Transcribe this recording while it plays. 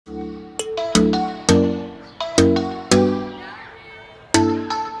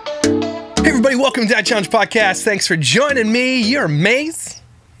everybody, welcome to Dad Challenge Podcast. Thanks for joining me. You're amazing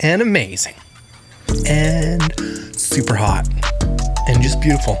and amazing and super hot and just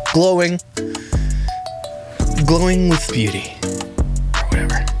beautiful, glowing with beauty or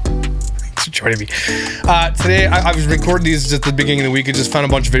whatever. Thanks for joining me. Today I was recording these just at the beginning of the week. I just found a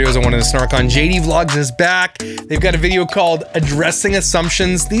bunch of videos I wanted to snark on. Jatie Vlogs is back. They've got a video called Addressing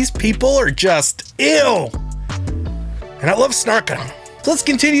Assumptions. These people are just ew, and I love snarking on them. So let's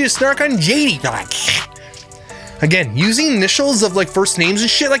continue to snark on Jatie. Again, using initials of like first names and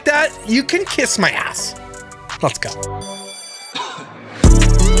shit like that, you can kiss my ass. Let's go.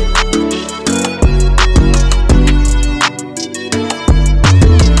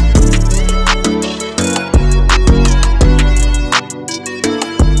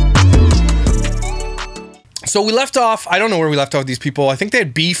 So we left off, I don't know where we left off with these people. I think they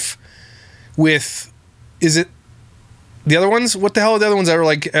had beef with, is it the other ones? What the hell are the other ones that were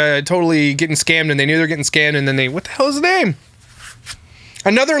like totally getting scammed and they knew they were getting scammed and then they, what the hell is the name?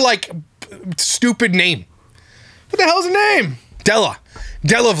 Another like stupid name. What the hell is the name? Della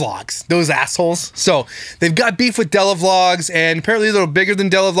Vlogs, those assholes. So they've got beef with Della Vlogs and apparently a little bigger than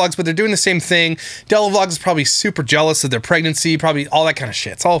Della Vlogs, but they're doing the same thing. Della Vlogs is probably super jealous of their pregnancy, probably all that kind of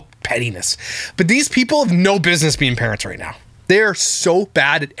shit. It's all pettiness. But these people have no business being parents right now. They are so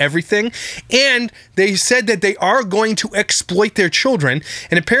bad at everything, and they said that they are going to exploit their children,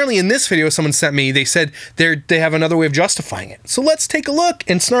 and apparently in this video someone sent me, they said they have another way of justifying it. So let's take a look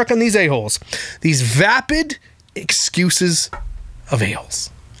and snark on these a-holes. These vapid excuses of a-holes.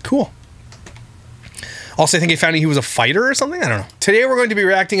 Cool. Also, I think he found he was a fighter or something? I don't know. Today we're going to be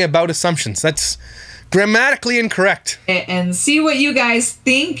reacting about assumptions. That's grammatically incorrect. And see what you guys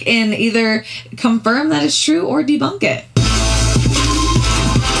think and either confirm that it's true or debunk it.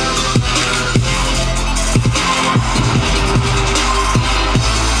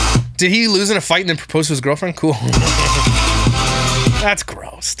 Did he lose in a fight and then propose to his girlfriend? Cool. That's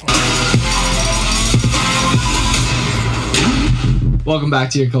gross. Welcome back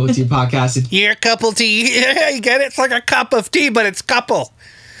to your Cup of Tea podcast. Your cup of tea. Yeah, you get it? It's like a cup of tea, but it's couple.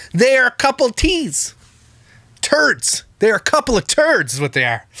 They are a couple teas. Turds. They are a couple of turds is what they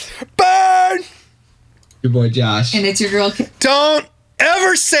are. Burn! Your boy Josh. And it's your girl. Don't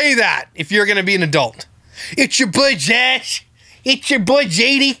ever say that if you're going to be an adult. It's your boy Josh. It's your boy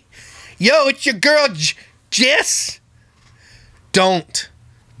Jatie. Yo, it's your girl Jess. Don't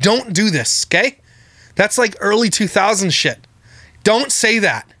do this, okay? That's like early 2000s shit. Don't say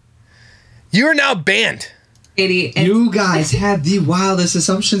that. You are now banned. Katie, You guys have the wildest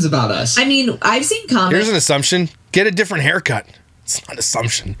assumptions about us. I mean, I've seen comments. Here's an assumption. Get a different haircut. It's not an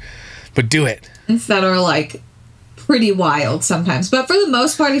assumption, but do it. That are like pretty wild sometimes. But for the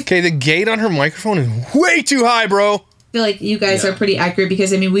most part, I Okay, the gate on her microphone is way too high, bro. feel like you guys are pretty accurate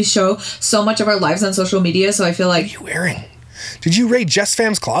because, I mean, we show so much of our lives on social media. So I feel like. What are you wearing? Did you raid Jess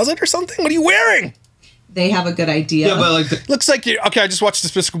Fam's closet or something? What are you wearing? They have a good idea. Yeah, but like Looks like you. Okay, I just watched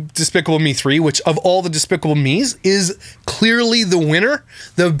Despicable Me 3, which of all the Despicable Me's is clearly the winner,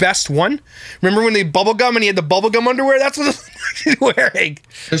 the best one. Remember when they bubblegum and he had the bubblegum underwear? That's what he's wearing.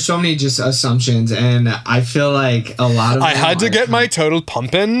 there's so many just assumptions, and I feel like a lot of I them had to are get my total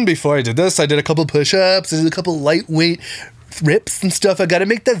pumping before I did this. I did a couple push-ups, I did a couple lightweight rips and stuff. I gotta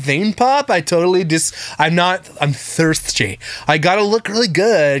make the vein pop. I'm thirsty. I gotta look really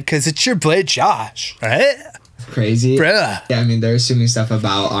good because it's your boy Josh, right? crazy. Bruh. Yeah, I mean, they're assuming stuff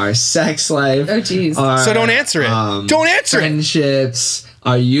about our sex life. Oh, geez. So don't answer it. Don't answer it. Friendships,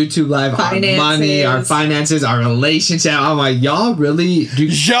 our YouTube life, Finances. our money, our finances, our relationship. I'm like, y'all really do you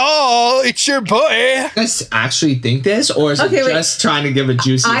Yo, it's your boy. guys actually think this, or is it Okay, wait. just trying to give a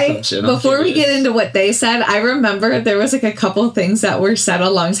juicy assumption? I'm Before we curious. get into what they said, I remember there was like a couple things that were said a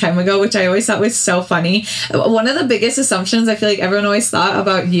long time ago, which I always thought was so funny. One of the biggest assumptions I feel like everyone always thought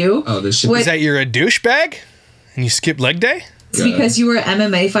about you Oh, this shit. was Is that you're a douchebag and you skip leg day? because you were an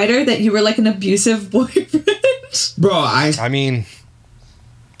MMA fighter, that you were like an abusive boyfriend. Bro, I mean,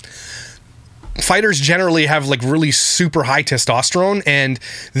 fighters generally have like really super high testosterone, and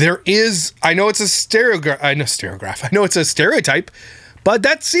there is, I know it's a stereotype, but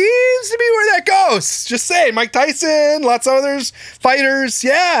that seems to be where that goes. Just saying, Mike Tyson, lots of others, fighters,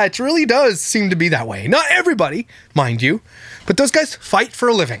 yeah, it really does seem to be that way. Not everybody, mind you, but those guys fight for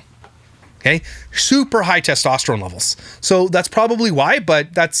a living. Okay, super high testosterone levels. So that's probably why,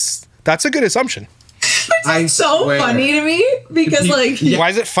 but that's a good assumption. It's so funny to me because like Why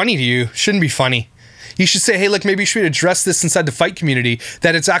is it funny to you? Shouldn't be funny. You should say, hey, look, maybe you should address this inside the fight community,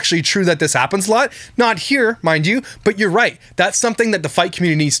 that it's actually true that this happens a lot. Not here, mind you, but you're right. That's something that the fight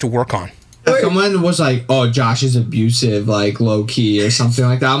community needs to work on. If someone was like, oh, Josh is abusive, like low key or something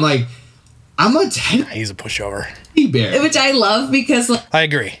like that, I'm like, I'm a teddy He's a pushover. bear. Which I love because like, I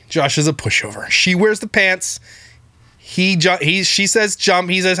agree. Josh is a pushover. She wears the pants. She says jump.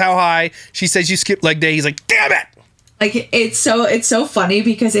 He says how high. She says you skip leg day. He's like, damn it. like it's so funny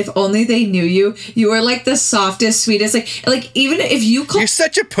because if only they knew you, you were like the softest, sweetest. Like even if you call You're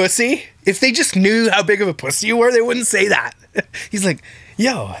such a pussy. If they just knew how big of a pussy you were, they wouldn't say that. He's like,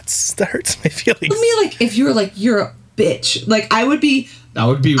 yo, that hurts my feelings. me, like if you were like you're a bitch, like I would be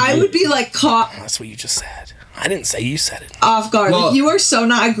like caught That's what you just said. I didn't say you said it. off guard. Well- Like, you are so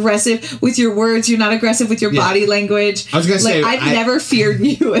not aggressive with your words. You're not aggressive with your body language. I was gonna say, I've never feared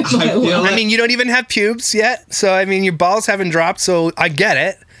you in my feel life. like- I mean, you don't even have pubes yet. So, I mean, your balls haven't dropped. So, I get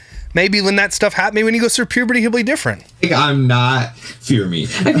it. Maybe when that stuff happens, maybe when he goes through puberty, he'll be different. Like, I'm not fear me.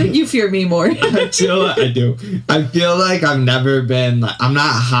 I think you fear me more. I do. I feel like I've never been like I'm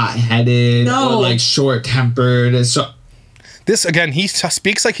not hot headed No. or like short tempered. So This, again, he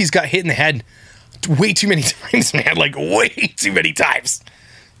speaks like he's got hit in the head way too many times, man. Like, way too many times.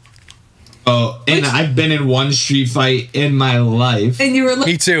 and I've been in one street fight in my life. And you were like,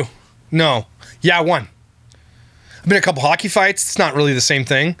 Me too. No. Yeah, one. I've been in a couple hockey fights. It's not really the same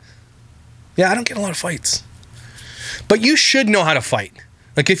thing. Yeah, I don't get a lot of fights. But you should know how to fight.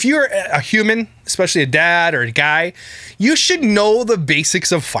 Like, if you're a human, especially a dad or a guy, you should know the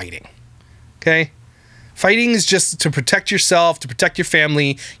basics of fighting. Okay? Fighting is just to protect yourself, to protect your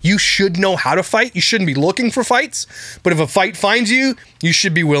family. You should know how to fight. You shouldn't be looking for fights. But if a fight finds you, you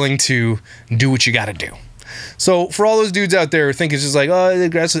should be willing to do what you got to do. So for all those dudes out there who think it's just like, oh,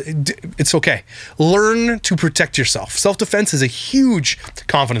 it's okay. Learn to protect yourself. Self-defense is a huge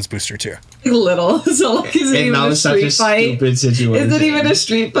confidence booster too. little. So like, is it And even that a was such street a fight? stupid situation. Is it even a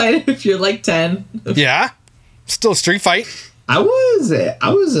street fight if you're like 10? Yeah. Still a street fight. I was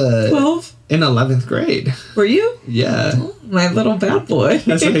 12? in 11th grade. Were you? Yeah. My little bad boy.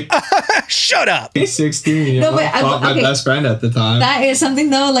 That's like Shut up. 16. No, but I- fought my okay. best friend at the time. That is something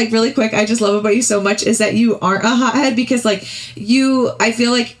though, like really quick, I just love about you so much is that you aren't a hothead because like I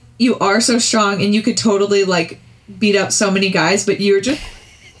feel like you are so strong and you could totally like beat up so many guys, but you're just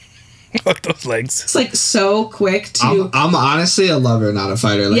Fuck those legs. like so quick to I'm honestly a lover, not a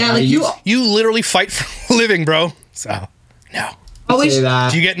fighter. Like, yeah, I like you used You literally fight for a living, bro. So, no. to always say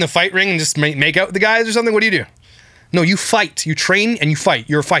that. Do you get in the fight ring and just make out with the guys or something? What do? No, you fight. You train and you fight.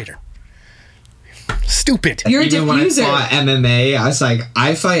 You're a fighter. Stupid. you're a Even when I diffuser. fought MMA, I was like,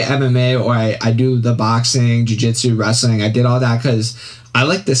 I fight MMA or I do the boxing, jiu-jitsu, wrestling. I did all that because I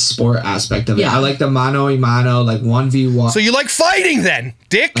like the sport aspect of it. Yeah. I like the mano-a-mano, like 1v1 So you like fighting then,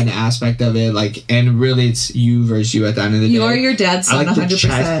 dick? an aspect of it. Like, and really it's you versus you at the end of the day. You are your dad's I son like the 100%.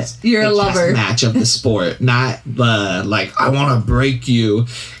 chess- You're a the chess lover. match of the sport, not the, like, I want to break you.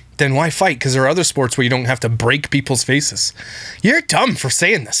 Then why fight? Because there are other sports where you don't have to break people's faces. You're dumb for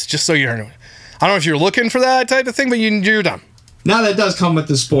saying this, just so you're... I don't know if you're looking for that type of thing, but you're dumb. Now that does come with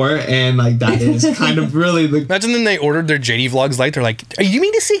the sport, and like that is kind of really the Imagine then they ordered their JD vlogs light. They're like, you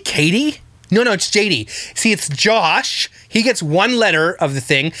mean to say Katie? No, it's JD. See, it's Josh. He gets one letter of the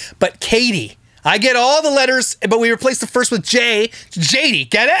thing, but Katie. I get all the letters, but we replace the first with J. JD,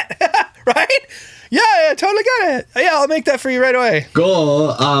 get it? Right? Yeah, totally get it. Yeah, I'll make that for you right away. goal.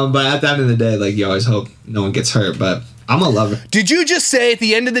 But at the end of the day, like you always hope no one gets hurt. But I'm a lover. Did you just say at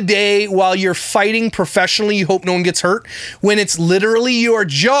the end of the day, while you're fighting professionally, you hope no one gets hurt? When it's literally your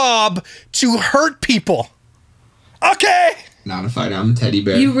job to hurt people. Okay. Not a fighter. I'm a teddy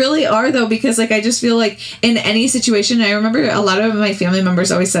bear. You really are though, because like I just feel like in any situation, I remember a lot of my family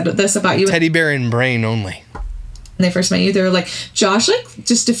members always said this about you Teddy bear and brain only. when they first met you. They were like, Josh like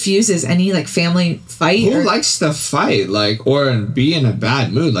just diffuses any like family fight. Who or- likes to fight, like, or be in a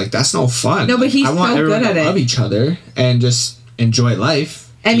bad mood? Like, that's no fun. No, but he's I want so everyone good at to it. love each other and just enjoy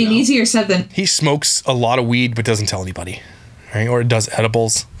life. I mean, you know? easier said than He smokes a lot of weed but doesn't tell anybody. Right? Or does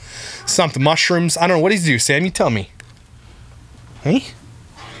edibles. Something, mushrooms. I don't know. What does he do, Sam? You tell me. Hey?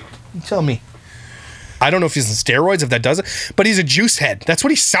 You tell me. I don't know if he's on steroids, if that does it, but he's a juice head. That's what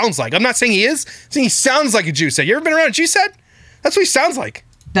he sounds like. I'm not saying he is. I'm saying he sounds like a juice head. You ever been around a juice head? That's what he sounds like.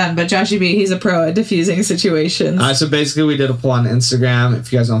 done. But Joshy B, he's a pro at diffusing situations. So basically, we did a poll on Instagram.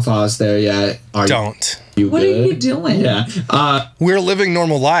 If you guys don't follow us there yet, Don't. you What good? are you doing? Yeah. We're living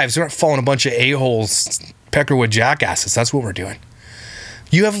normal lives. We're not following a bunch of a-holes, Peckerwood jackasses. That's what we're doing.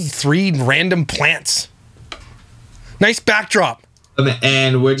 You have 3 random plants. Nice backdrop.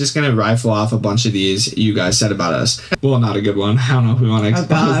 And we're just gonna rifle off a bunch of these you guys said about us. Well, not a good one. I don't know if we want to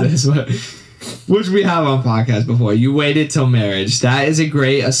God. expose this, but which we have on podcast before. You waited till marriage. That is a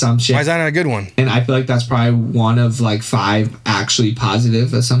great assumption, Why is that not a good one? and I feel like that's probably one of like 5 actually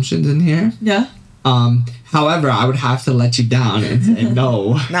positive assumptions in here. Yeah. However, I would have to let you down and say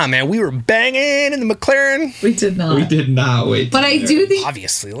no. Nah, man, we were banging in the McLaren. We did not. We did not wait. But I do think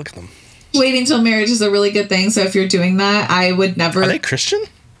Obviously, look at them. waiting till marriage is a really good thing. So if you're doing that, I would never. Are they Christian?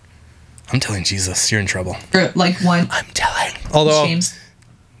 I'm telling Jesus, you're in trouble. Or like one. I'm telling. Although, James.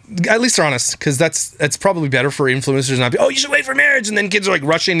 at least they're honest, because that's probably better for influencers not be, oh, you should wait for marriage, and then kids are like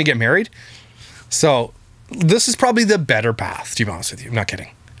rushing to get married. So this is probably the better path, to be honest with you. I'm not kidding.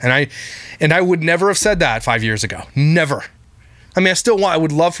 And I would never have said that 5 years ago. Never. I mean, I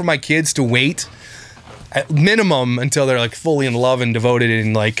would love for my kids to wait at minimum until they're like fully in love and devoted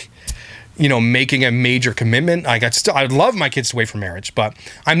and like, you know, making a major commitment. I'd love my kids to wait for marriage, but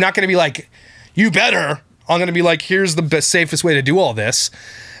I'm not going to be like, you better. I'm going to be like, here's the best, safest way to do all this.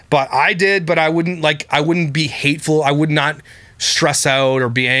 But I did, but I wouldn't be hateful. I would not stress out or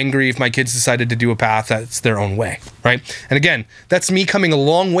be angry if my kids decided to do a path that's their own way, right? And again, that's me coming a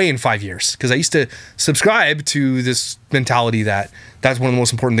long way in 5 years, because I used to subscribe to this mentality that that's one of the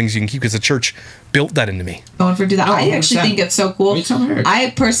most important things you can keep, because the church built that into me. Going for do that. I actually 100%. think it's so cool.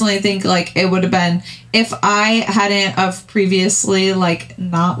 I personally think like it would have been, if I hadn't of previously like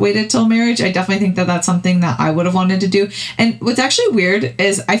not waited till marriage, I definitely think that that's something that I would have wanted to do. And what's actually weird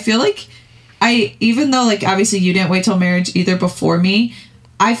is I feel like even though like obviously you didn't wait till marriage either before me,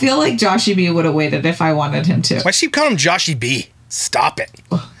 I feel like Joshy B would have waited if I wanted him to. Why she call him Joshy B? Stop it.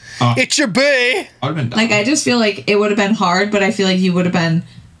 It's your B. Like I just feel like it would have been hard, but I feel like you would have been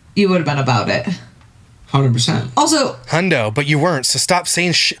about it. 100%. Also, Hundo, but you weren't, so stop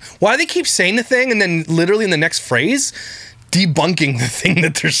saying shit. Why do they keep saying the thing and then literally in the next phrase debunking the thing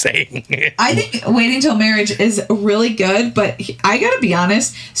that they're saying? I think waiting till marriage is really good, but I gotta be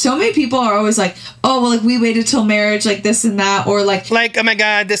honest, so many people are always like, oh, well, like we waited till marriage, like this and that, or like oh my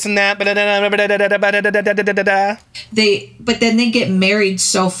god, this and that, but then they get married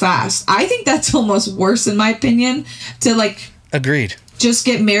so fast. I think that's almost worse in my opinion, to like Agreed. just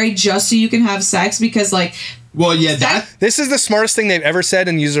get married just so you can have sex, because like, Well, yeah, this is the smartest thing they've ever said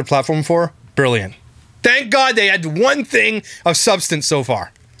and used their platform for. Brilliant. Thank God they had one thing of substance so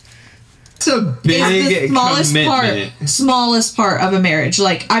far. that's a big it's the commitment. smallest part of a marriage.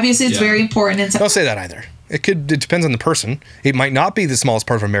 Like obviously it's very important. And Don't say that either. It depends on the person. It might not be the smallest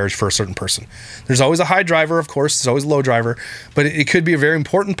part of a marriage for a certain person. There's always a high driver, of course. There's always a low driver, but it could be a very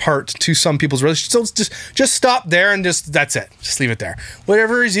important part to some people's relationships. So just stop there and that's it. Just leave it there.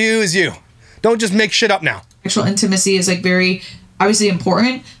 Whatever is you is you. Don't just make shit up now. sexual intimacy is like very obviously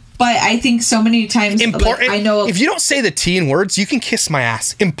important. But I think so many times, Important. Like, I know if you don't say the T in words, you can kiss my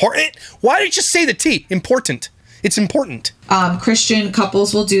ass. Important. Why did you just say the T? Important. It's important. Christian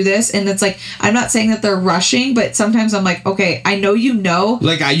couples will do this, and it's like, I'm not saying that they're rushing, but sometimes I'm like, okay, I know you know.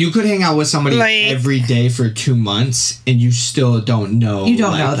 Like, you could hang out with somebody every day for 2 months, and you still don't know. You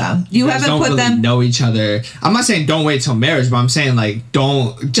don't know them. You haven't don't put really them. know each other. I'm not saying don't wait till marriage, but I'm saying like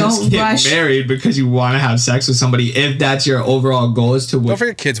don't get rush. married because you want to have sex with somebody. If that's your overall goal, is to Don't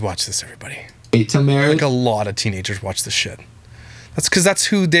forget, kids watch this. Everybody. wait till marriage. Like a lot of teenagers watch this shit. That's because that's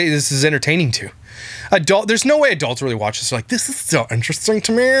who this is entertaining to. There's no way adults really watch this. They're like, this is so interesting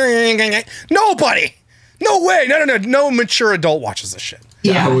to me. Nobody. No way. No mature adult watches this shit.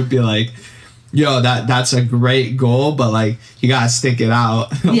 Yeah. I would be like, yo, that's a great goal, but like you gotta stick it out.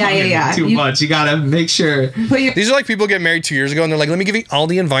 Yeah. Too much. You gotta make sure. These are like people get married 2 years ago and they're like, let me give you all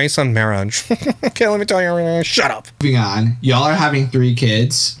the advice on marriage. Okay, let me tell you. Shut up. Moving on, y'all are having 3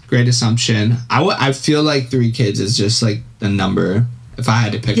 kids. Great assumption. I feel like 3 kids is just like the number. If I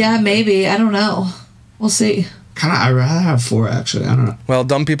had to pick. Yeah, maybe. I don't know. We'll see. I'd rather have 4 actually. I don't know. Well,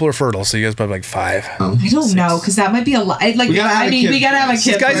 dumb people are fertile, so you guys probably like 5. I don't know, because that might be a lot. Like, we gotta have a kid.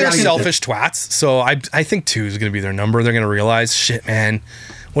 These guys are gotta get selfish twats, so I think 2 is going to be their number. They're going to realize, shit, man,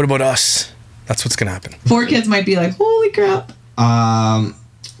 what about us? That's what's going to happen. 4 kids might be like, holy crap.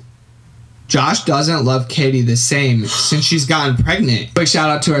 Josh doesn't love Katie the same since she's gotten pregnant. Quick shout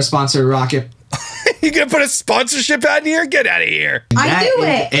out to our sponsor, Rocket. You going to put a sponsorship ad in here? Get out of here. I knew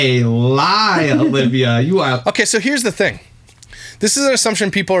it. A lie, Olivia. You are. Okay, so here's the thing. This is an assumption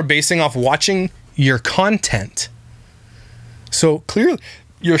people are basing off watching your content. So clearly,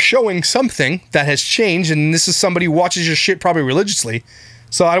 you're showing something that has changed, and this is somebody who watches your shit probably religiously.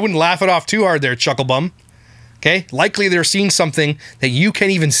 So I wouldn't laugh it off too hard there, Chucklebum. Okay? Likely they're seeing something that you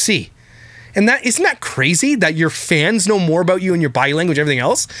can't even see. And isn't that crazy that your fans know more about you and your body language, everything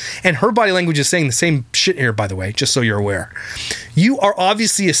else? And her body language is saying the same shit here, by the way, just so you're aware. You are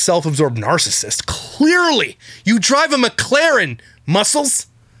obviously a self-absorbed narcissist. Clearly. You drive a McLaren, muscles.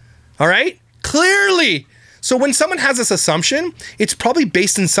 All right? Clearly. So when someone has this assumption, it's probably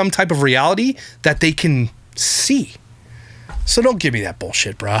based in some type of reality that they can see. So don't give me that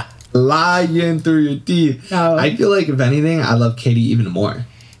bullshit, bruh. Lying through your teeth. No. I feel like, if anything, I love Katie even more.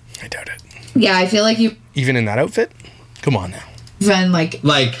 I doubt it. Yeah, I feel like you Even in that outfit? Come on now. been like.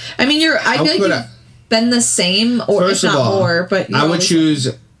 I mean, I feel like you've been the same, or if not more. But I would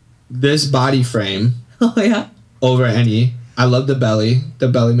choose this body frame. Oh yeah. Over any. I love the belly. The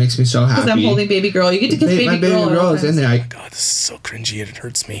belly makes me so happy. Because I'm holding baby girl. You get to kiss baby girl. My baby girl is in there. Oh my God, this is so cringy. It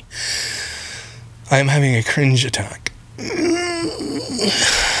hurts me. I am having a cringe attack. Okay.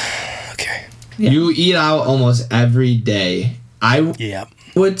 Yeah. You eat out almost every day. I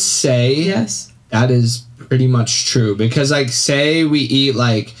would say yes. That is pretty much true. Because, like, say we eat,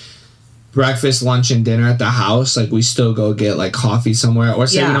 like, breakfast, lunch, and dinner at the house, like, we still go get, like, coffee somewhere. Or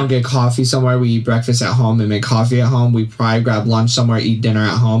say we don't get coffee somewhere, we eat breakfast at home and make coffee at home. We probably grab lunch somewhere, eat dinner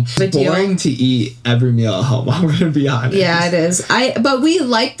at home. It's boring to eat every meal at home, I'm going to be honest. Yeah, it is. But we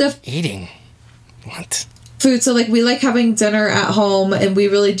like the... Eating. What? Food. So, like, we like having dinner at home, and we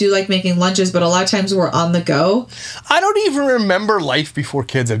really do like making lunches, but a lot of times we're on the go. I don't even remember life before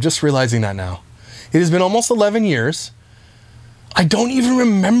kids. I'm just realizing that now. It has been almost 11 years. I don't even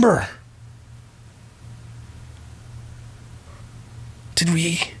remember. Did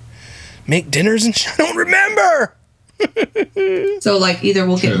we make dinners and shit? I don't remember. So, like, either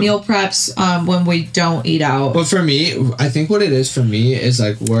we'll get meal preps when we don't eat out. But for me, I think what it is for me is,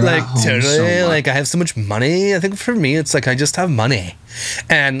 like, we're like, at home totally, so much. like, I have so much money. I think for me, it's like I just have money.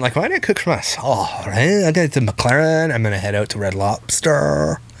 And, like, why do I cook for myself, right? I got the McLaren. I'm going to head out to Red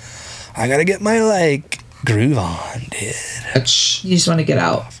Lobster. I got to get my, like, groove on, dude. You just want to get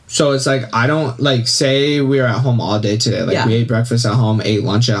out. So it's like, I don't, like, say we were at home all day today. Like, we ate breakfast at home, ate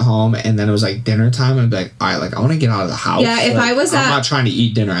lunch at home, and then it was, like, dinner time. I'd be like, all right, like, I want to get out of the house. Yeah, if like, I was I'm not trying to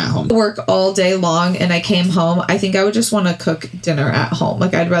eat dinner at home. Work all day long, and I came home, I think I would just want to cook dinner at home.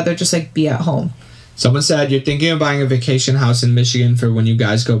 Like, I'd rather just, like, be at home. Someone said, you're thinking of buying a vacation house in Michigan for when you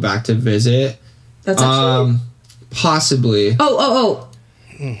guys go back to visit. That's actually... Possibly.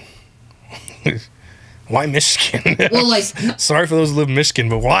 Why Michigan? Well, like... Sorry for those who live in Michigan,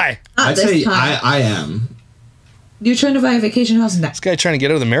 but why? I'd say I am. You're trying to buy a vacation house now? This guy trying to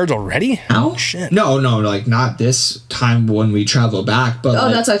get out of the marriage already? Oh, shit. No, like, not this time when we travel back, but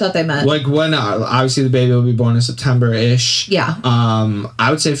that's what I thought they meant. Like, when, obviously, the baby will be born in September-ish. Yeah.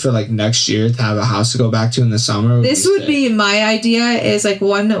 I would say for, like, next year to have a house to go back to in the summer. This would be my idea, is, like,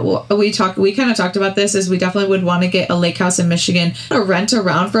 one, we kind of talked about this, is we definitely would want to get a lake house in Michigan, or rent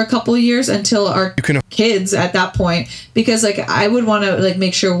around for a couple of years until our kids at that point, because, like, I would want to, like,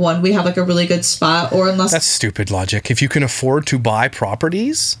 make sure, one, we have, like, a really good spot, or unless... That's stupid logic. If you can afford to buy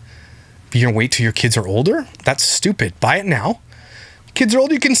properties, you're going to wait till your kids are older? That's stupid. Buy it now. Kids are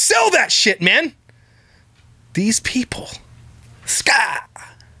older, you can sell that shit, man. These people. Ska.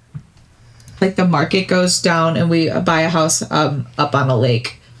 Like, the market goes down and we buy a house up on a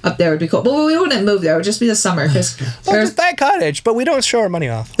lake. Up there would be cool. But we wouldn't move there. It would just be the summer. Because just buy a cottage, but we don't show our money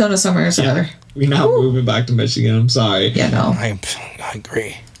off. No, summer is summer. We're not moving back to Michigan. I'm sorry. Yeah, no. I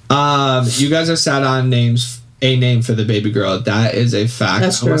agree. You guys are sad on a name for the baby girl. That is a fact.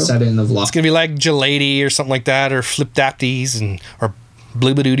 That's true. I said it in the vlog. It's gonna be like Gelady or something like that, or Flip-Dapties, or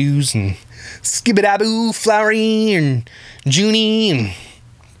Bloobadoos, and Skibidaboo, Flowery, and Junie, and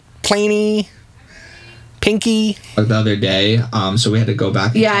Plainy, Pinky. The other day, so we had to go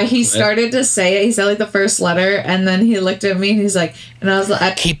back. Yeah, he started to say it. He said, like, the first letter, and then he looked at me and he's like, and I was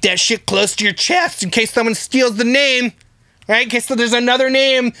like, keep that shit close to your chest in case someone steals the name. Right? In case there's another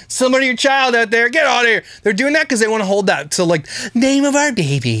name similar to your child out there. Get out of here. They're doing that because they want to hold that. So, like, name of our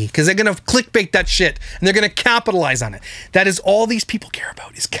baby. Because they're going to clickbait that shit. And they're going to capitalize on it. That is all these people care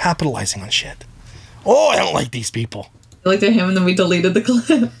about, is capitalizing on shit. Oh, I don't like these people. I looked at him and then we deleted the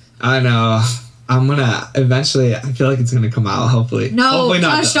clip. I know. I'm going to eventually, I feel like it's going to come out, hopefully. No, hopefully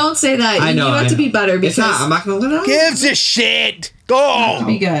Josh, don't say that. I know. You have to be better. Because it's not. I'm not going to let it out. Gives a shit. Go. To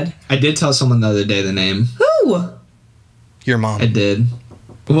be good. I did tell someone the other day the name. Who? Your mom. I did.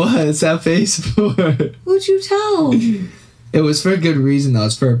 What's that face for? Who'd you tell? It was for a good reason, though.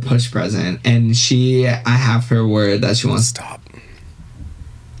 It's for a push present. And I have her word that she wants to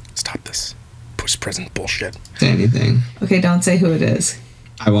Stop this push present bullshit. Say anything. Okay, don't say who it is.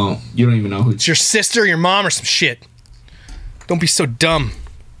 I won't. You don't even know who. It's your sister, your mom, or some shit. Don't be so dumb.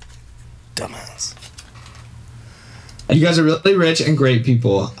 Dumbass. You guys are really rich and great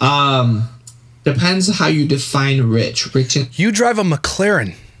people. Depends how you define rich. You drive a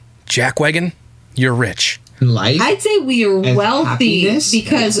McLaren jackwagon, you're rich. In life? I'd say we are wealthy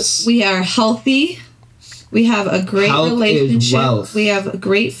because we are healthy. We have a great relationship. We have a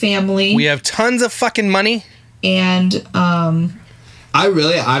great family. We have tons of fucking money. And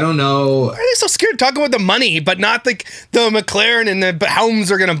I don't know. Why are they so scared to talk about the money, but not the McLaren and the homes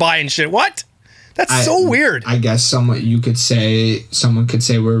they're gonna buy and shit? What? That's so weird. I guess someone could say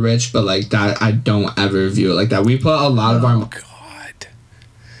we're rich, but like that, I don't ever view it like that. We put a lot of our. God,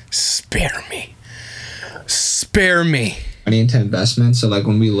 spare me. Money into investment, so like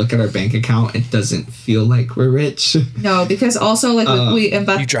when we look at our bank account, it doesn't feel like we're rich. No, because also like we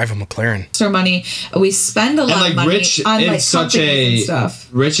invest. You drive a McLaren. Our money, we spend a lot of money rich on like such companies and stuff.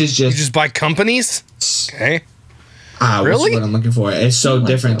 Rich is You just buy companies. Okay. Really? What I'm looking for. It's so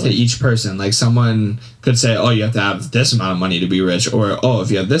different to each person. Like someone could say, "Oh, you have to have this amount of money to be rich," or "Oh, if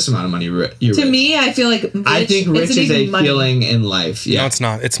you have this amount of money, you're rich." To me, I feel like I think rich is a feeling in life. Yeah, no, it's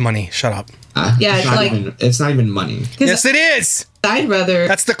not. It's money. Shut up. It's not even money. Yes, it is. I'd rather.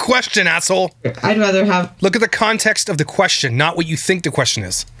 That's the question, asshole. I'd rather have. Look at the context of the question, not what you think the question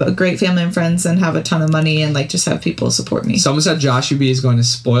is. A great family and friends, and have a ton of money, and like just have people support me. Someone said Joshua B is going to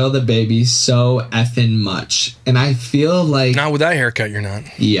spoil the baby so effing much, and I feel like not with that haircut, you're not.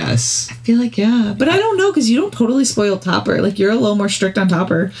 Yes. I feel like but I don't know because you don't totally spoil Topper. Like you're a little more strict on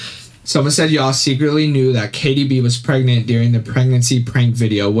Topper. Someone said y'all secretly knew that Katie B was pregnant during the pregnancy prank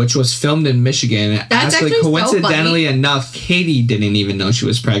video, which was filmed in Michigan. That's actually coincidentally enough, Katie didn't even know she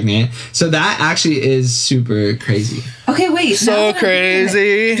was pregnant. So that actually is super crazy. Okay, wait. So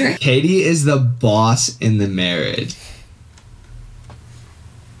crazy. Katie is the boss in the marriage.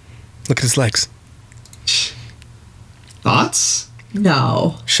 Look at his legs. Thoughts?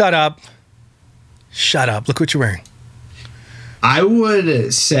 No. Shut up. Look what you're wearing. I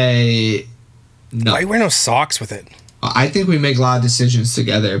would say no. Why you wear no socks with it? I think we make a lot of decisions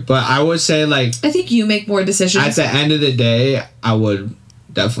together, but I would say like I think you make more decisions. At the end of the day, I would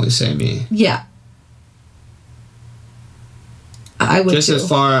definitely say me. Yeah. I would just too.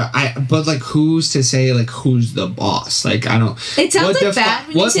 But like who's to say like who's the boss? Like I don't. It sounds like bad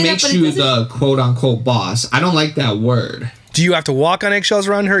when you say that, but makes you the quote unquote boss? I don't like that word. Do you have to walk on eggshells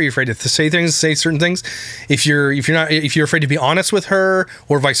around her? Are you afraid to say certain things? If you're afraid to be honest with her,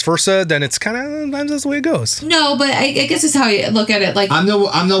 or vice versa, then it's kind of sometimes that's the way it goes. No, but I guess it's how you look at it. Like I'm the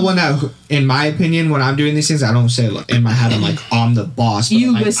one that, in my opinion, when I'm doing these things, I don't say in my head I'm like I'm the boss. But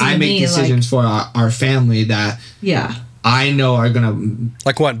you like, listen I to make me, decisions for our family that I know are gonna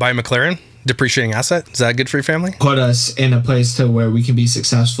like what, buy a McLaren? Depreciating asset? Is that good for your family? Put us in a place to where we can be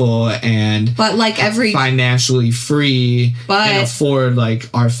successful and financially free and afford like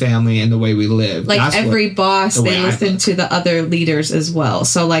our family and the way we live. Like that's every boss, they listen to the other leaders as well.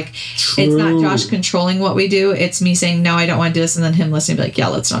 So like it's not Josh controlling what we do. It's me saying, no, I don't want to do this. And then him listening, be like, yeah,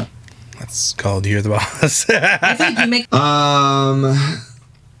 let's not. That's called You're the Boss. I think you make...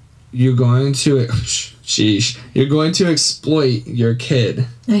 You're going to... Sheesh. You're going to exploit your kid.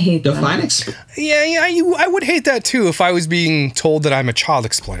 I hate that. Define I would hate that too if I was being told that I'm a child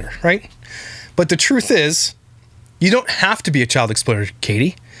exploiter, right? But the truth is, you don't have to be a child exploiter,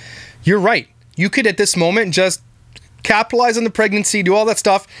 Katie. You're right. You could at this moment just capitalize on the pregnancy, do all that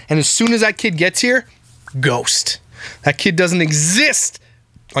stuff, and as soon as that kid gets here, ghost. That kid doesn't exist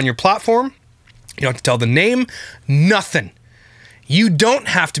on your platform. You don't have to tell the name, nothing. You don't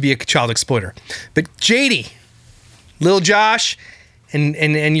have to be a child exploiter. But Jatie, little Josh, and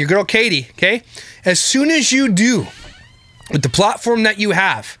your girl Katie, okay? As soon as you do, with the platform that you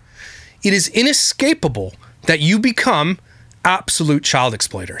have, it is inescapable that you become absolute child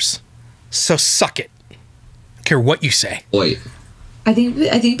exploiters. So suck it. I don't care what you say. Wait. I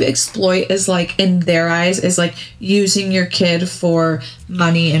think exploit is like, in their eyes, is like using your kid for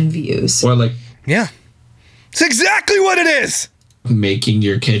money and views. Or like... Yeah. It's exactly what it is. Making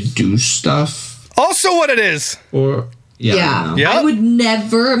your kid do stuff. Also what it is. Or I would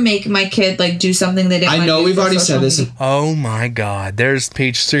never make my kid like do something they didn't. I know we've already said this. Oh my god, there's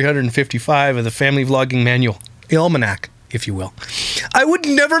page 355 of the family vlogging manual, almanac, if you will. I would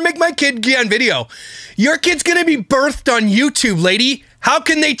never make my kid get on video. Your kid's gonna be birthed on YouTube, lady. How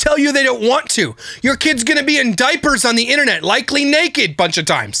can they tell you they don't want to? Your kid's gonna be in diapers on the internet, likely naked bunch of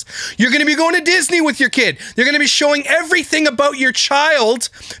times. You're gonna be going to Disney with your kid. They're gonna be showing everything about your child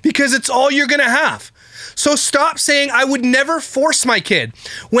because it's all you're gonna have. So stop saying, I would never force my kid,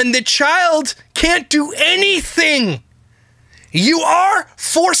 when the child can't do anything. You are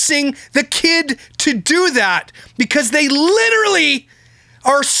forcing the kid to do that because they literally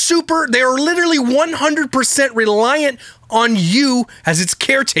are they are literally 100% reliant on you as its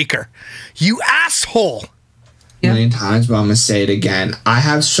caretaker. You asshole. A million times, but I'm gonna say it again. I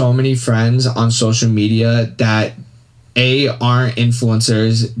have so many friends on social media that A, aren't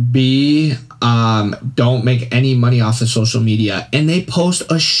influencers, B, don't make any money off of social media, and they post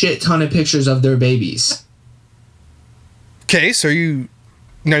a shit ton of pictures of their babies. Okay, so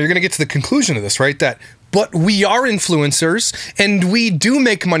now you're going to get to the conclusion of this, right? But we are influencers and we do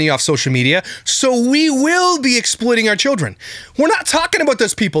make money off social media, so we will be exploiting our children. We're not talking about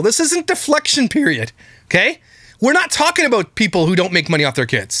those people. This isn't deflection period, okay? We're not talking about people who don't make money off their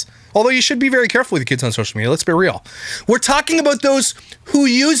kids. Although you should be very careful with your kids on social media, let's be real. We're talking about those who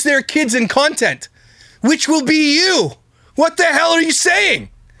use their kids in content, which will be you. What the hell are you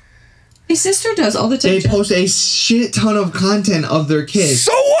saying? My sister does all the time. They post a shit ton of content of their kids.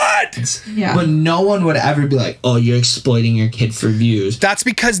 So what? Yeah. But no one would ever be like, oh, you're exploiting your kid for views. That's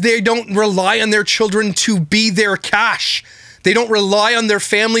because they don't rely on their children to be their cash. They don't rely on their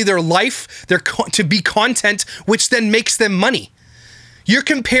family, their life, to be content, which then makes them money. You're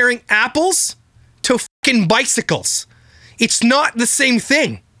comparing apples to fucking bicycles. It's not the same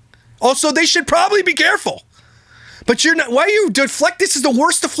thing. Also, they should probably be careful. But you're not. Why you deflect? This is the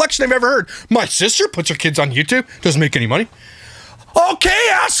worst deflection I've ever heard. My sister puts her kids on YouTube. Doesn't make any money. Okay,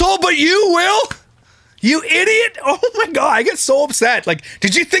 asshole, but you will. You idiot. Oh my God, I get so upset. Like,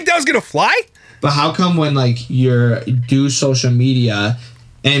 did you think that was going to fly? But how come when, like, do social media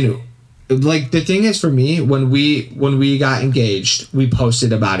and... Like, the thing is, for me, when we got engaged, we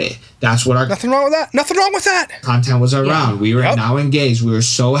posted about it. That's what our... Nothing wrong with that. Nothing wrong with that. Content was around. Yeah. We were now engaged. We were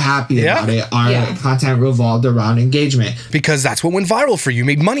so happy about it. Our content revolved around engagement. Because that's what went viral for you. You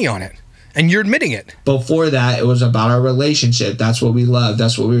made money on it. And you're admitting it. Before that, it was about our relationship. That's what we loved.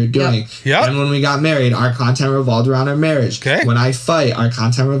 That's what we were doing. Yep. And when we got married, our content revolved around our marriage. Okay. When I fight, our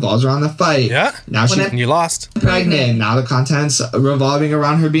content revolves around the fight. Yeah. Now and you lost. Pregnant. Now the content's revolving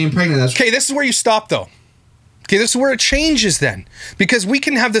around her being pregnant. Okay, this is where you stop, though. Okay, this is where it changes then. Because we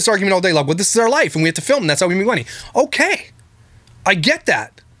can have this argument all day long. Well, this is our life, and we have to film, and that's how we make money. Okay. I get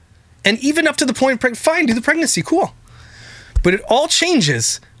that. And even up to the point of fine, do the pregnancy, cool. But it all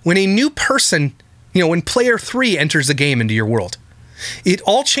changes when a new person, when player 3 enters the game into your world. It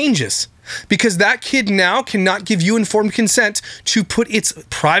all changes because that kid now cannot give you informed consent to put its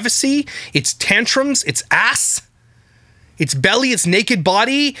privacy, its tantrums, its ass, its belly, its naked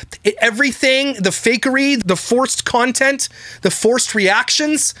body, everything, the fakery, the forced content, the forced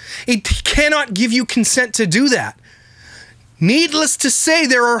reactions. It cannot give you consent to do that. Needless to say,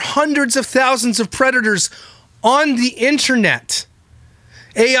 there are hundreds of thousands of predators on the internet.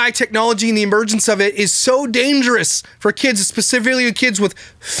 AI technology and the emergence of it is so dangerous for kids, specifically kids with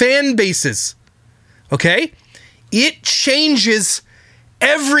fan bases. Okay? It changes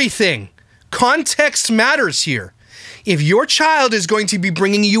everything. Context matters here. If your child is going to be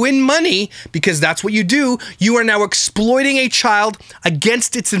bringing you in money, because that's what you do, you are now exploiting a child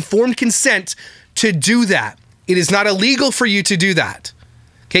against its informed consent to do that. It is not illegal for you to do that.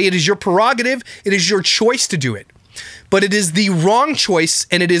 Okay? It is your prerogative. It is your choice to do it. But it is the wrong choice,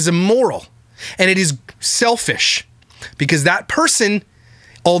 and it is immoral, and it is selfish, because that person,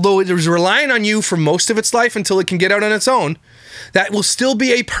 although it is relying on you for most of its life until it can get out on its own, that will still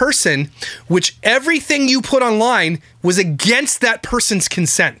be a person which everything you put online was against that person's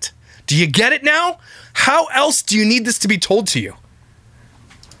consent. Do you get it now? How else do you need this to be told to you?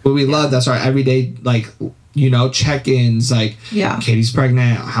 What we love, that's our everyday, check-ins, Katie's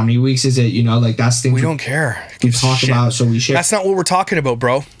pregnant, how many weeks is it, that's things we don't care. We talk about, so we share. That's not what we're talking about,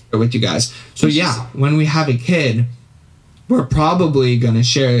 bro. With you guys. So when we have a kid, we're probably going to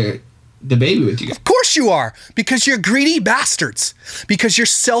share the baby with you guys. Of course you are, because you're greedy bastards. Because you're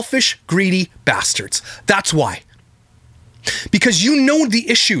selfish, greedy bastards. That's why. Because you know the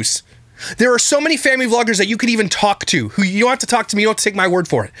issues. There are so many family vloggers that you could even talk to, who you don't have to talk to me, you don't have to take my word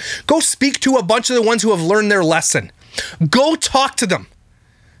for it. Go speak to a bunch of the ones who have learned their lesson. Go talk to them.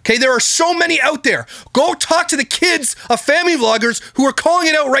 Okay, there are so many out there. Go talk to the kids of family vloggers who are calling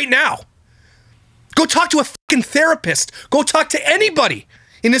it out right now. Go talk to a fucking therapist. Go talk to anybody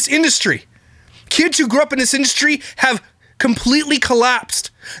in this industry. Kids who grew up in this industry have completely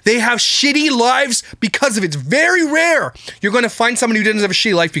collapsed. They have shitty lives because of it. It's very rare you're going to find someone who didn't have a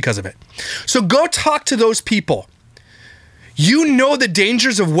shitty life because of it. So go talk to those people. You know the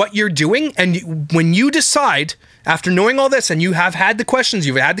dangers of what you're doing, and when you decide, after knowing all this, and you have had the questions,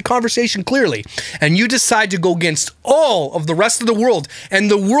 you've had the conversation clearly, and you decide to go against all of the rest of the world,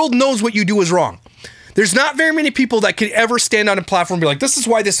 and the world knows what you do is wrong. There's not very many people that could ever stand on a platform and be like, this is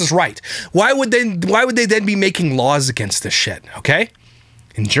why this is right. Why would they then be making laws against this shit, okay?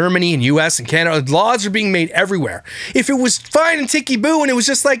 In Germany and US and Canada, laws are being made everywhere. If it was fine and ticky-boo and it was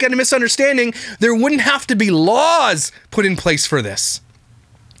just like a misunderstanding, there wouldn't have to be laws put in place for this.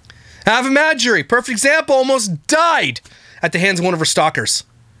 Ava Madgery, perfect example, almost died at the hands of one of her stalkers.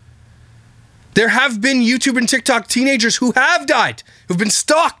 There have been YouTube and TikTok teenagers who have died, who've been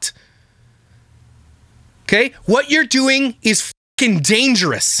stalked. Okay? What you're doing is fucking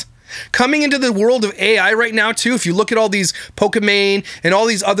dangerous. Coming into the world of AI right now, too, if you look at all these Pokemon and all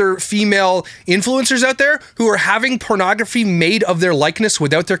these other female influencers out there who are having pornography made of their likeness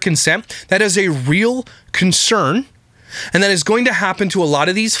without their consent, that is a real concern. And that is going to happen to a lot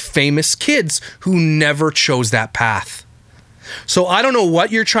of these famous kids who never chose that path. So I don't know what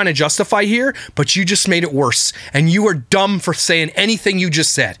you're trying to justify here, but you just made it worse. And you are dumb for saying anything you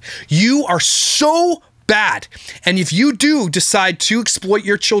just said. You are so bad. And if you do decide to exploit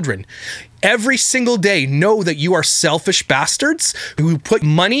your children every single day, know that you are selfish bastards who put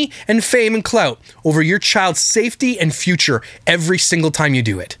money and fame and clout over your child's safety and future every single time you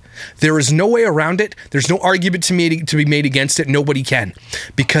do it. There is no way around it. There's no argument to be made against it. Nobody can.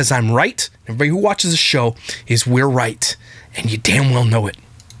 Because I'm right. Everybody who watches the show is we're right. And you damn well know it.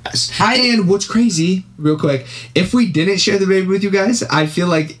 And what's crazy, real quick, if we didn't share the baby with you guys, I feel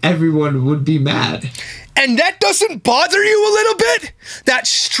like everyone would be mad. And that doesn't bother you a little bit? That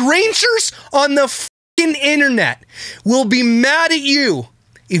strangers on the fucking internet will be mad at you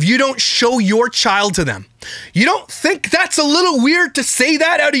if you don't show your child to them. You don't think that's a little weird to say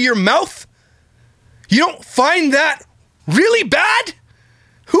that out of your mouth? You don't find that really bad?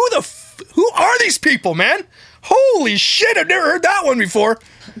 Who are these people, man? Holy shit, I've never heard that one before.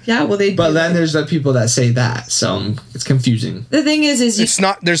 Yeah, well, But then there's the people that say that, so it's confusing. The thing is it's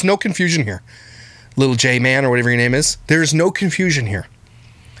not. There's no confusion here, little J man or whatever your name is. There is no confusion here.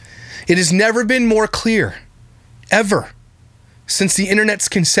 It has never been more clear, ever, since the internet's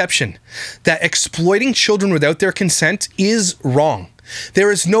conception, that exploiting children without their consent is wrong.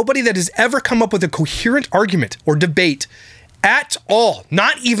 There is nobody that has ever come up with a coherent argument or debate at all,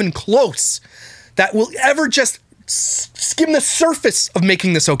 not even close, that will ever just skim the surface of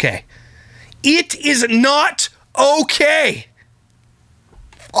making this okay. It is not okay.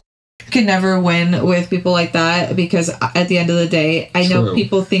 Can never win with people like that, because at the end of the day, I know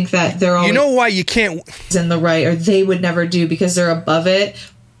people think that they're always, you know why you can't in the right, or they would never do because they're above it.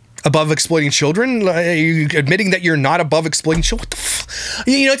 Above exploiting children? Are you admitting that you're not above exploiting children? What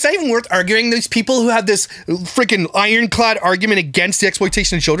the you know, it's not even worth arguing. These people who have this freaking ironclad argument against the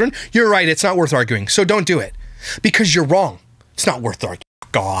exploitation of children, you're right, it's not worth arguing. So don't do it. Because you're wrong. It's not worth arguing.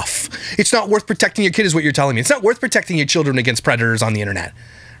 Fuck off. It's not worth protecting your kid is what you're telling me. It's not worth protecting your children against predators on the internet.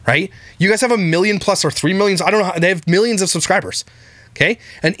 Right? You guys have 1 million plus or 3 million. I don't know how, they have millions of subscribers. Okay?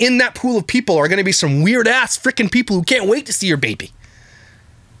 And in that pool of people are going to be some weird ass freaking people who can't wait to see your baby.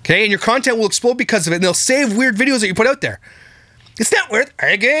 Okay, and your content will explode because of it, and they'll save weird videos that you put out there. It's not worth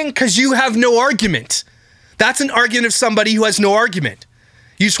arguing because you have no argument. That's an argument of somebody who has no argument.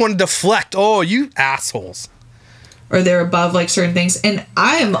 You just want to deflect. Oh, you assholes. Or they're above like certain things. And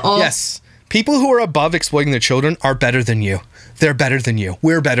I am all... Yes, people who are above exploiting their children are better than you. They're better than you.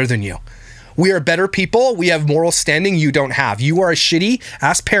 We're better than you. We are better people. We have moral standing you don't have. You are a shitty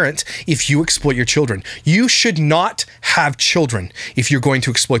ass parent if you exploit your children. You should not have children if you're going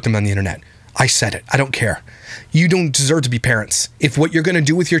to exploit them on the internet. I said it. I don't care. You don't deserve to be parents if what you're going to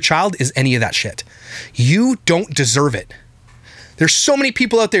do with your child is any of that shit. You don't deserve it. There's so many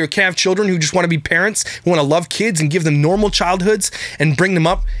people out there who can't have children, who just want to be parents, who want to love kids and give them normal childhoods and bring them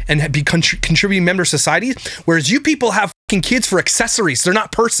up and be contributing members of society. Whereas you people have fucking kids for accessories. They're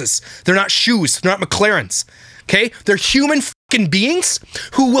not purses. They're not shoes. They're not McLarens. Okay? They're human fucking beings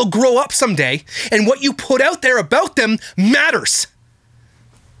who will grow up someday, and what you put out there about them matters.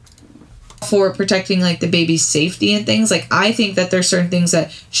 For protecting like the baby's safety and things, like I think that there's certain things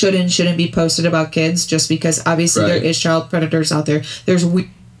that shouldn't be posted about kids, just because obviously there is child predators out there.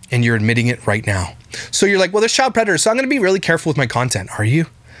 And you're admitting it right now. So you're like, well, there's child predators, so I'm going to be really careful with my content. Are you?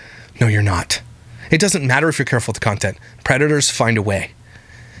 No, you're not. It doesn't matter if you're careful with the content. Predators find a way.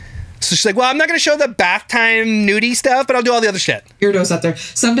 So she's like, well, I'm not going to show the bath time nudie stuff, but I'll do all the other shit. Weirdos out there.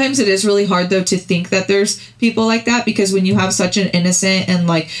 Sometimes it is really hard, though, to think that there's people like that, because when you have such an innocent and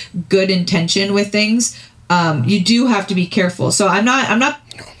like good intention with things, you do have to be careful. So I'm not. No,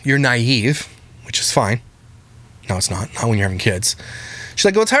 you're naive, which is fine. No, it's not. Not when you're having kids. She's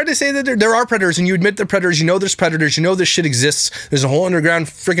like, well, it's hard to say that there are predators, and you admit they're predators. You know there's predators. You know this shit exists. There's a whole underground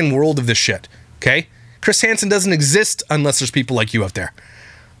freaking world of this shit. Okay? Chris Hansen doesn't exist unless there's people like you out there.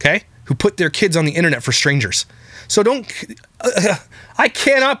 Okay? Who put their kids on the internet for strangers. So don't... I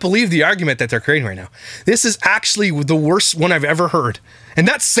cannot believe the argument that they're creating right now. This is actually the worst one I've ever heard. And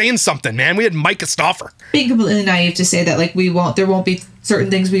that's saying something, man. We had Micah Stauffer. Being completely naive to say that like there won't be certain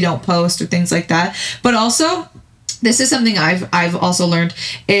things we don't post or things like that. But also, this is something I've also learned,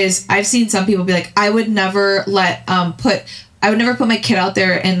 is I've seen some people be like, I would never put my kid out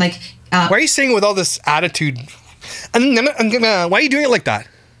there and like... why are you saying it with all this attitude? Why are you doing it like that?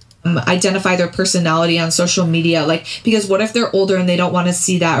 identify their personality on social media, like, because what if they're older and they don't want to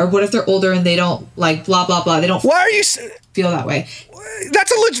see that, or what if they're older and they don't like blah blah blah, they don't why are you feel that way?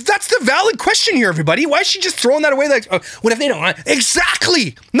 That's the valid question here, everybody. Why is she just throwing that away like, oh, what if they don't want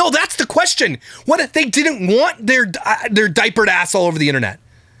exactly? No, that's the question. What if they didn't want their diapered ass all over the internet?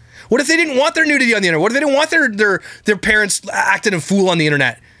 What if they didn't want their nudity on the internet? What if they didn't want their parents acting a fool on the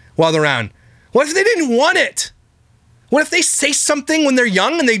internet while they're around? What if they didn't want it? What if they say something when they're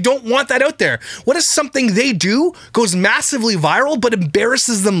young and they don't want that out there? What if something they do goes massively viral but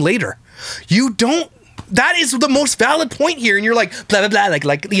embarrasses them later? You don't. That is the most valid point here. And you're like, blah, blah, blah.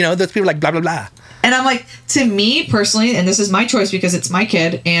 Like, you know, those people are like, blah, blah, blah. And I'm like, to me personally, and this is my choice because it's my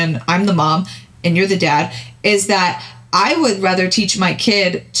kid and I'm the mom and you're the dad, is that I would rather teach my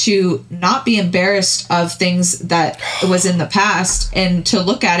kid to not be embarrassed of things that was in the past and to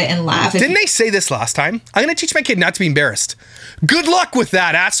look at it and laugh. Didn't they say this last time? I'm going to teach my kid not to be embarrassed. Good luck with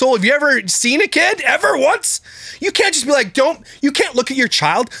that, asshole. Have you ever seen a kid ever once? You can't just be like, you can't look at your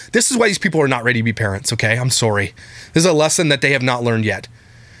child. This is why these people are not ready to be parents, okay? I'm sorry. This is a lesson that they have not learned yet.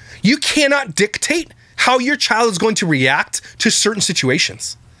 You cannot dictate how your child is going to react to certain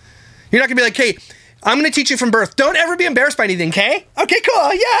situations. You're not going to be like, hey, I'm going to teach you from birth. Don't ever be embarrassed by anything, okay? Okay,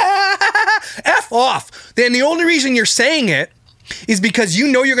 cool, yeah! F off. Then the only reason you're saying it is because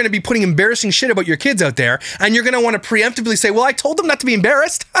you know you're going to be putting embarrassing shit about your kids out there, and you're going to want to preemptively say, well, I told them not to be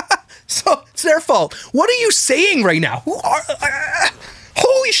embarrassed, so it's their fault. What are you saying right now?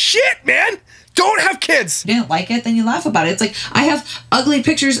 Holy shit, man! Don't have kids. If you didn't like it, then you laugh about it. It's like, I have ugly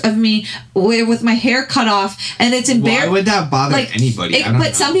pictures of me with my hair cut off, and it's embarrassing. Why would that bother anybody?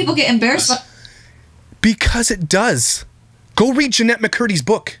 But some people get embarrassed. Because it does. Go read Jeanette McCurdy's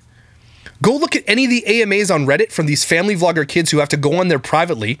book. Go look at any of the AMAs on Reddit from these family vlogger kids who have to go on there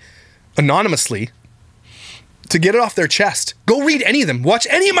privately, anonymously, to get it off their chest. Go read any of them. Watch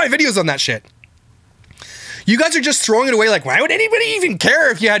any of my videos on that shit. You guys are just throwing it away like, why would anybody even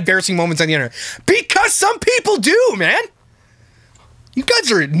care if you had embarrassing moments on the internet? Because some people do, man. You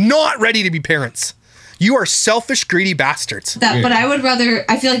guys are not ready to be parents. You are selfish, greedy bastards. But I would rather,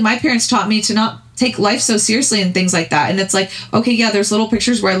 I feel like my parents taught me to not take life so seriously and things like that. And it's like, okay, yeah, there's little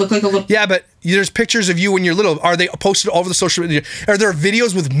pictures where I look like a little... Yeah, but there's pictures of you when you're little. Are they posted all over the social media? Are there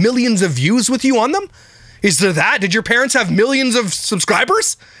videos with millions of views with you on them? Is there that? Did your parents have millions of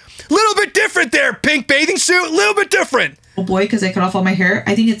subscribers? Little bit different there, pink bathing suit. Little bit different. Oh boy, because I cut off all my hair.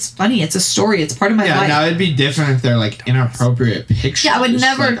 I think it's funny. It's a story. It's part of my life. Yeah, now it'd be different if they're like inappropriate pictures. Yeah, I would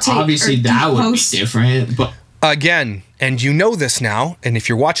never take... Obviously, that would be different, but... Again, and you know this now, and if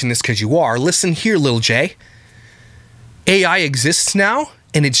you're watching this because you are, listen here, little J. AI exists now,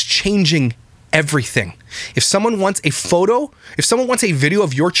 and it's changing everything. If someone wants a photo, if someone wants a video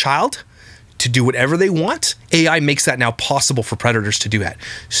of your child to do whatever they want, AI makes that now possible for predators to do that.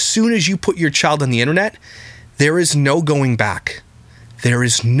 Soon as you put your child on the internet, there is no going back. There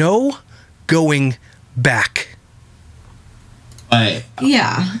is no going back.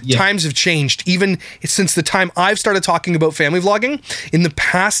 Yeah. Times have changed. Even since the time I've started talking about family vlogging, in the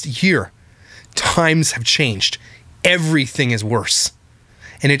past year, times have changed. Everything is worse.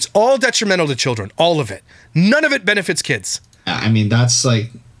 And it's all detrimental to children. All of it. None of it benefits kids. I mean, that's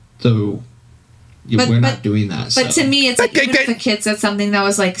like the... we're not doing that. But to me, it's like, even if the kid said something that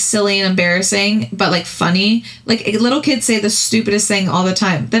was like silly and embarrassing, but like funny, like little kids say the stupidest thing all the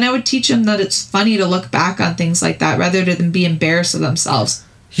time, then I would teach them that it's funny to look back on things like that rather than be embarrassed of themselves.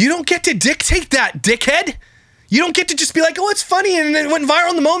 You don't get to dictate that, dickhead. You don't get to just be like, oh, it's funny and it went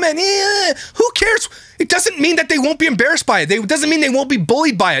viral in the moment. Who cares? It doesn't mean that they won't be embarrassed by it. It doesn't mean they won't be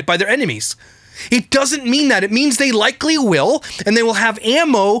bullied by it by their enemies. It doesn't mean that. It means they likely will, and they will have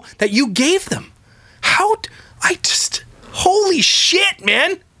ammo that you gave them. Holy shit,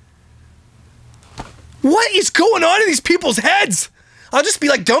 man. What is going on in these people's heads? I'll just be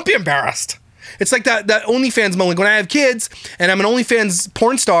like, don't be embarrassed. It's like that OnlyFans moment. When I have kids and I'm an OnlyFans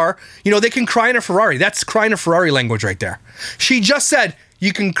porn star, you know, they can cry in a Ferrari. That's crying a Ferrari language right there. She just said,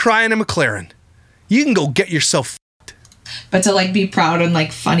 you can cry in a McLaren. You can go get yourself f***ed. But to like be proud and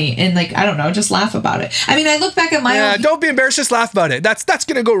like funny and like, I don't know, just laugh about it. I mean, I look back at my own... don't be embarrassed, just laugh about it. That's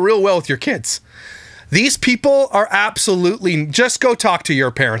going to go real well with your kids. These people are absolutely... Just go talk to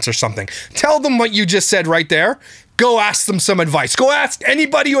your parents or something. Tell them what you just said right there. Go ask them some advice. Go ask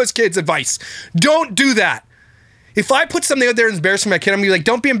anybody who has kids advice. Don't do that. If I put something out there that's embarrassing my kid, I'm going to be like,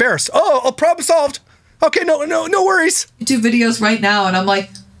 don't be embarrassed. Oh, problem solved. Okay, no worries. I do videos right now and I'm like,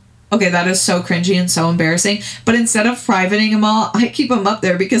 okay, that is so cringy and so embarrassing. But instead of privating them all, I keep them up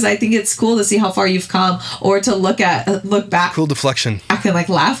there because I think it's cool to see how far you've come or to look back. Cool deflection. I can like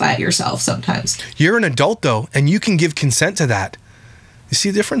laugh at yourself sometimes. You're an adult though, and you can give consent to that. You see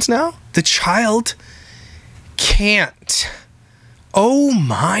the difference now? The child can't. Oh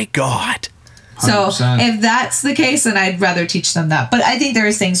my God. So 100%. if that's the case, then I'd rather teach them that. But I think there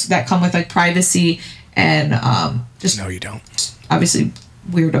is things that come with like privacy and just No, you don't. obviously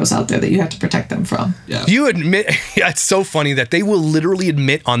weirdos out there that you have to protect them from. Yeah. You admit, it's so funny that they will literally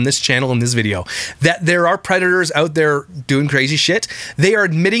admit on this channel in this video that there are predators out there doing crazy shit. They are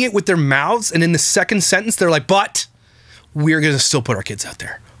admitting it with their mouths, and in the second sentence, they're like, but we're going to still put our kids out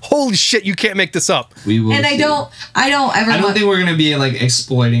there. Holy shit, you can't make this up. We will. And I don't ever. I don't think we're gonna be like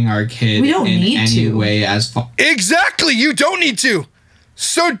exploiting our kid We don't in need any to. way as far. Exactly, you don't need to.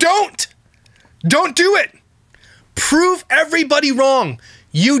 So don't. Don't do it. Prove everybody wrong.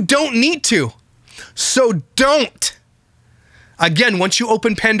 You don't need to. So don't. Again, once you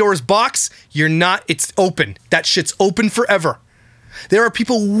open Pandora's box, it's open. That shit's open forever. There are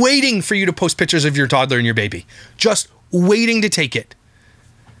people waiting for you to post pictures of your toddler and your baby. Just waiting to take it.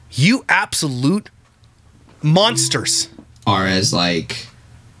 You absolute monsters. Or as like,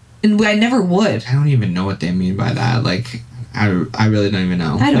 And I never would. I don't even know what they mean by that. Like, I really don't even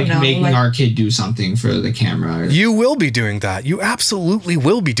know. I don't like know, making like- our kid do something for the camera. You will be doing that. You absolutely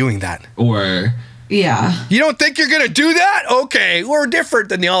will be doing that. Or Yeah. You don't think you're going to do that? Okay, we're different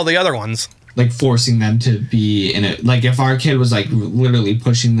than all the other ones. like forcing them to be in it. Like if our kid was like literally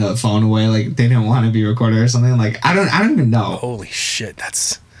pushing the phone away, like they didn't want to be recorded or something. Like I don't even know. Holy shit,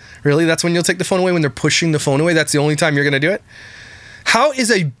 that's when you'll take the phone away, when they're pushing the phone away? That's the only time you're going to do it? How is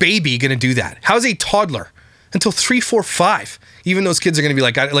a baby going to do that? How is a toddler until 3, 4, 5? Even those kids are going to be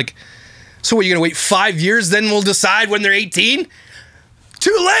like, so what, you're going to wait 5 years, then we'll decide when they're 18?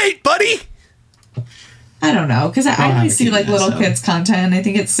 Too late, buddy. I don't know, because I have always a see kid like yet, little so. kids content, and I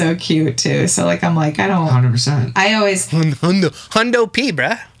think it's so cute too. So like I'm like, I don't. 100%. I always Hundo P,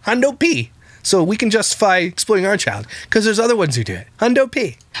 bruh. Hundo P. So we can justify exploiting our child because there's other ones who do it. Hundo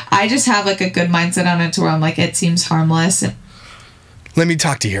P. I just have like a good mindset on it to where I'm like, it seems harmless. And Let me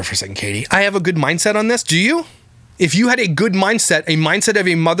talk to you here for a second, Katie. I have a good mindset on this. Do you? If you had a good mindset, a mindset of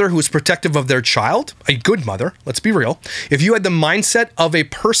a mother who is protective of their child, a good mother, let's be real. If you had the mindset of a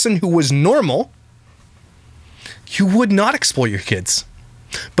person who was normal, you would not exploit your kids.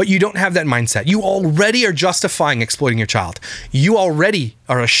 But you don't have that mindset. You already are justifying exploiting your child. You already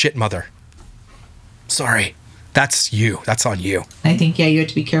are a shit mother. Sorry. That's you. That's on you. I think, yeah, you have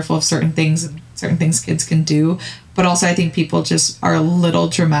to be careful of certain things kids can do. But also I think people just are a little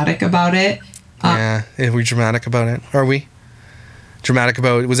dramatic about it. Yeah. Are we dramatic about it? Are we? Dramatic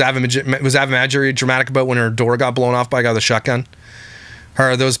about, was Ava Marjorie dramatic about when her door got blown off by a guy with a shotgun?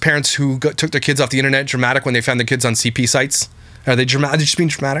 Are those parents who took their kids off the internet dramatic when they found the kids on CP sites? Are they dramatic? Just being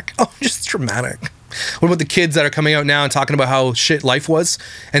dramatic? Oh, just dramatic. What about the kids that are coming out now and talking about how shit life was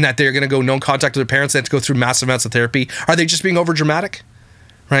and that they're going to go no contact with their parents? They have to go through massive amounts of therapy. Are they just being over dramatic?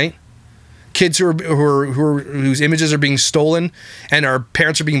 Right? Kids whose images are being stolen and our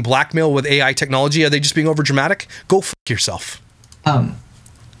parents are being blackmailed with AI technology. Are they just being over dramatic? Go fuck yourself.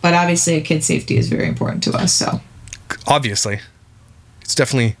 But obviously a kid's safety is very important to us. So Obviously. That's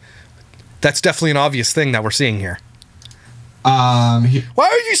definitely an obvious thing that we're seeing here. Why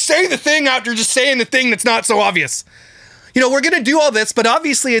would you say the thing after just saying the thing that's not so obvious? You know, we're going to do all this, but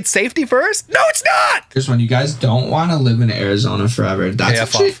obviously it's safety first. No, it's not. Here's one. You guys don't want to live in Arizona forever. That's F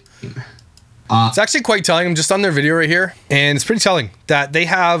actually. It's actually quite telling. I'm just on their video right here, and it's pretty telling that they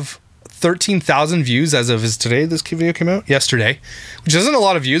have 13,000 views as of today. This video came out yesterday, which isn't a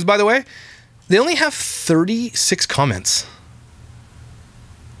lot of views, by the way. They only have 36 comments.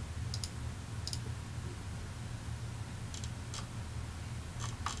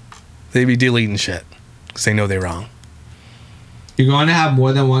 They be deleting shit because they know they're wrong. You're going to have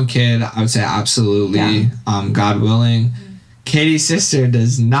more than one kid. I would say absolutely. Yeah. God willing. Katie's sister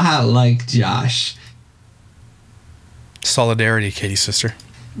does not like Josh. Solidarity, Katie's sister.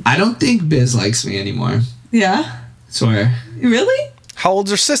 I don't think Biz likes me anymore. yeah, Swear. really? How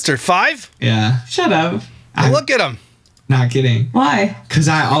old's her sister? 5? Yeah. Shut up. Look at him. Not kidding. Why? Because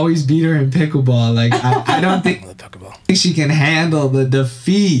I always beat her in pickleball. Like, I don't think she can handle the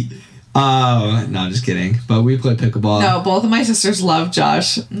defeat. Oh, no, just kidding. But we play pickleball. No, both of my sisters love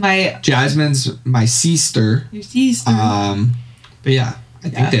Josh. Jasmine's my sister. Your sister. But yeah, I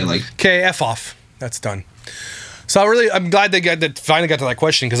think they like. Okay, F off. That's done. So I'm glad they finally got to that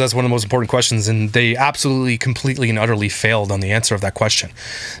question because that's one of the most important questions, and they absolutely, completely, and utterly failed on the answer of that question.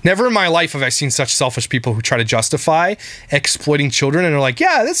 Never in my life have I seen such selfish people who try to justify exploiting children and are like,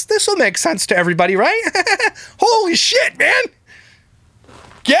 yeah, this will make sense to everybody, right? Holy shit, man!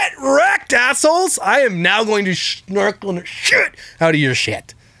 Get wrecked, assholes! I am now going to snorkel the shit out of your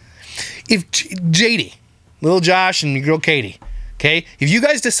shit. If Jatie, little Josh, and your girl Katie Okay? If you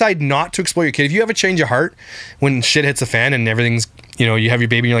guys decide not to exploit your kid, if you have a change of heart when shit hits the fan and everything's, you know, you have your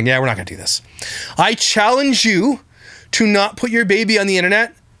baby and you're like, yeah, we're not going to do this. I challenge you to not put your baby on the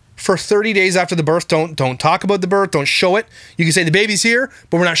internet for 30 days after the birth. Don't talk about the birth. Don't show it. You can say the baby's here,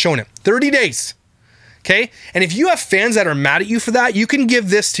 but we're not showing it. 30 days. Okay? And if you have fans that are mad at you for that, you can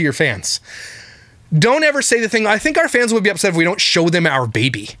give this to your fans. Don't ever say the thing, I think our fans would be upset if we don't show them our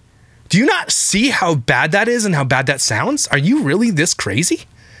baby. Do you not see how bad that is and how bad that sounds? Are you really this crazy?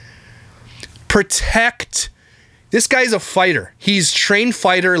 Protect. This guy's a fighter. He's a trained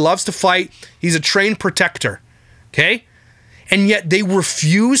fighter, loves to fight. He's a trained protector. Okay? And yet they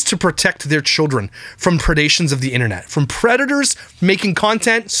refuse to protect their children from predations of the internet, from predators making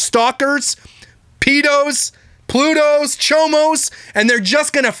content, stalkers, pedos, Plutos, Chomos, and they're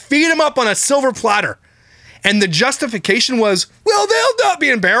just going to feed them up on a silver platter. And the justification was, well, they'll not be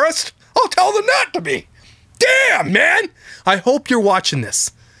embarrassed. I'll tell them not to be. Damn, man. I hope you're watching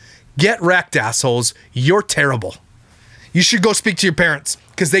this. Get wrecked, assholes. You're terrible. You should go speak to your parents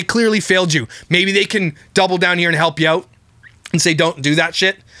because they clearly failed you. Maybe they can double down here and help you out and say, don't do that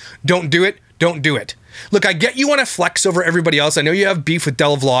shit. Don't do it. Don't do it. Look, I get you want to flex over everybody else. I know you have beef with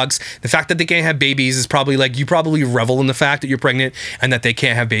Della Vlogs. The fact that they can't have babies is probably like, you probably revel in the fact that you're pregnant and that they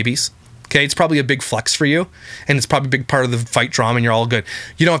can't have babies. Okay, it's probably a big flex for you, and it's probably a big part of the fight drama, and you're all good.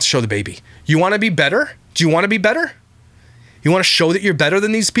 You don't have to show the baby. You want to be better? Do you want to be better? You want to show that you're better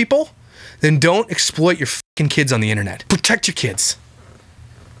than these people? Then don't exploit your fucking kids on the internet. Protect your kids.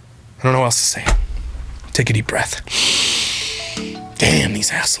 I don't know what else to say. Take a deep breath. Damn,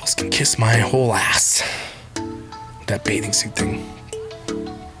 these assholes can kiss my whole ass. That bathing suit thing.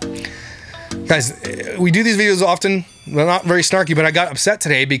 Guys, we do these videos often. Well, not very snarky, but I got upset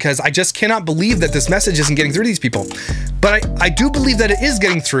today because I just cannot believe that this message isn't getting through to these people. But I do believe that it is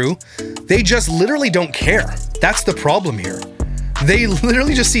getting through. They just literally don't care. That's the problem here. They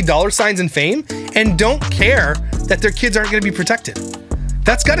literally just see dollar signs and fame and don't care that their kids aren't going to be protected.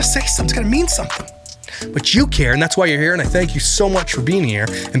 That's got to say something. It's got to mean something. But you care, and that's why you're here, and I thank you so much for being here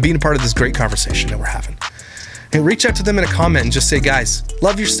and being a part of this great conversation that we're having. And reach out to them in a comment and just say, guys,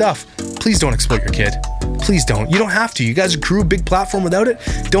 love your stuff. Please don't exploit your kid. Please don't. You don't have to. You guys grew a big platform without it.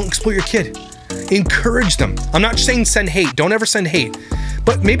 Don't exploit your kid. Encourage them. I'm not saying send hate. Don't ever send hate.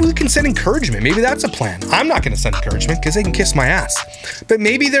 But maybe we can send encouragement. Maybe that's a plan. I'm not going to send encouragement because they can kiss my ass. But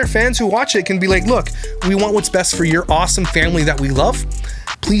maybe their fans who watch it can be like, look, we want what's best for your awesome family that we love.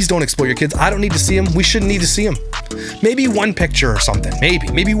 Please don't exploit your kids. I don't need to see them. We shouldn't need to see them. Maybe one picture or something.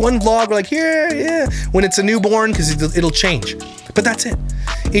 Maybe one vlog. We're like, yeah, when it's a newborn, because it'll change. But that's it.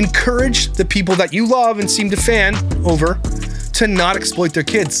 Encourage the people that you love and seem to fan over to not exploit their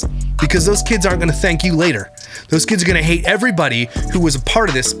kids, because those kids aren't going to thank you later. Those kids are going to hate everybody who was a part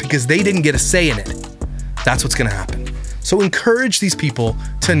of this because they didn't get a say in it. That's what's going to happen. So encourage these people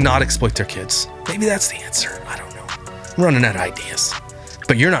to not exploit their kids. Maybe that's the answer. I don't know. I'm running out of ideas.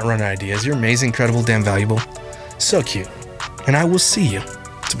 But you're not running out of ideas. You're amazing, incredible, damn valuable. So cute. And I will see you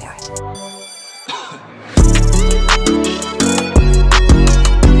tomorrow.